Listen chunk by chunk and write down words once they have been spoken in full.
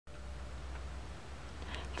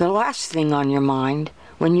The last thing on your mind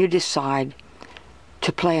when you decide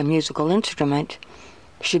to play a musical instrument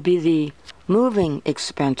should be the moving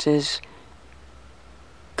expenses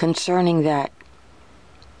concerning that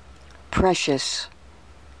precious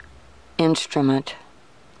instrument,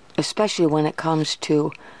 especially when it comes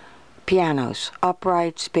to pianos,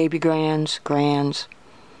 uprights, baby grands.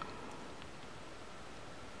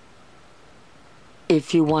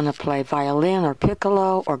 If you want to play violin or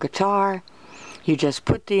piccolo or guitar, you just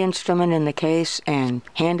put the instrument in the case and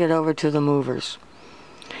hand it over to the movers.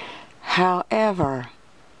 However,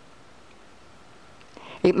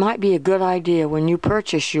 it might be a good idea when you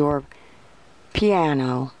purchase your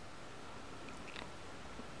piano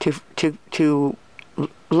to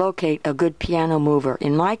locate a good piano mover.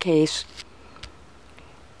 In my case,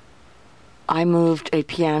 I moved a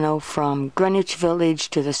piano from Greenwich Village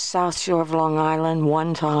to the South Shore of Long Island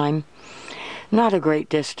one time, not a great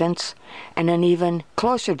distance, and an even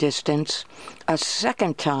closer distance a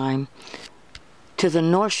second time to the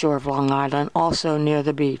North Shore of Long Island, also near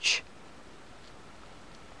the beach.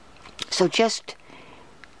 So just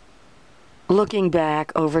looking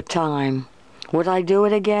back over time, would I do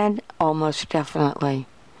it again? Almost definitely.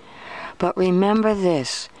 But remember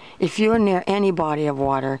this, if you're near any body of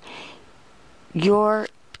water, your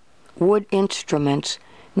wood instruments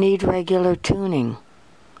need regular tuning.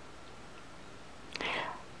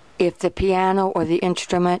 If the piano or the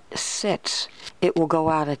instrument sits, it will go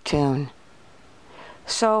out of tune.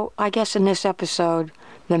 So I guess in this episode,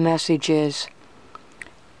 the message is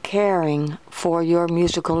caring for your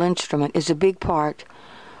musical instrument is a big part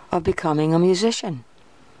of becoming a musician.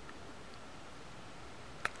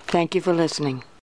 Thank you for listening.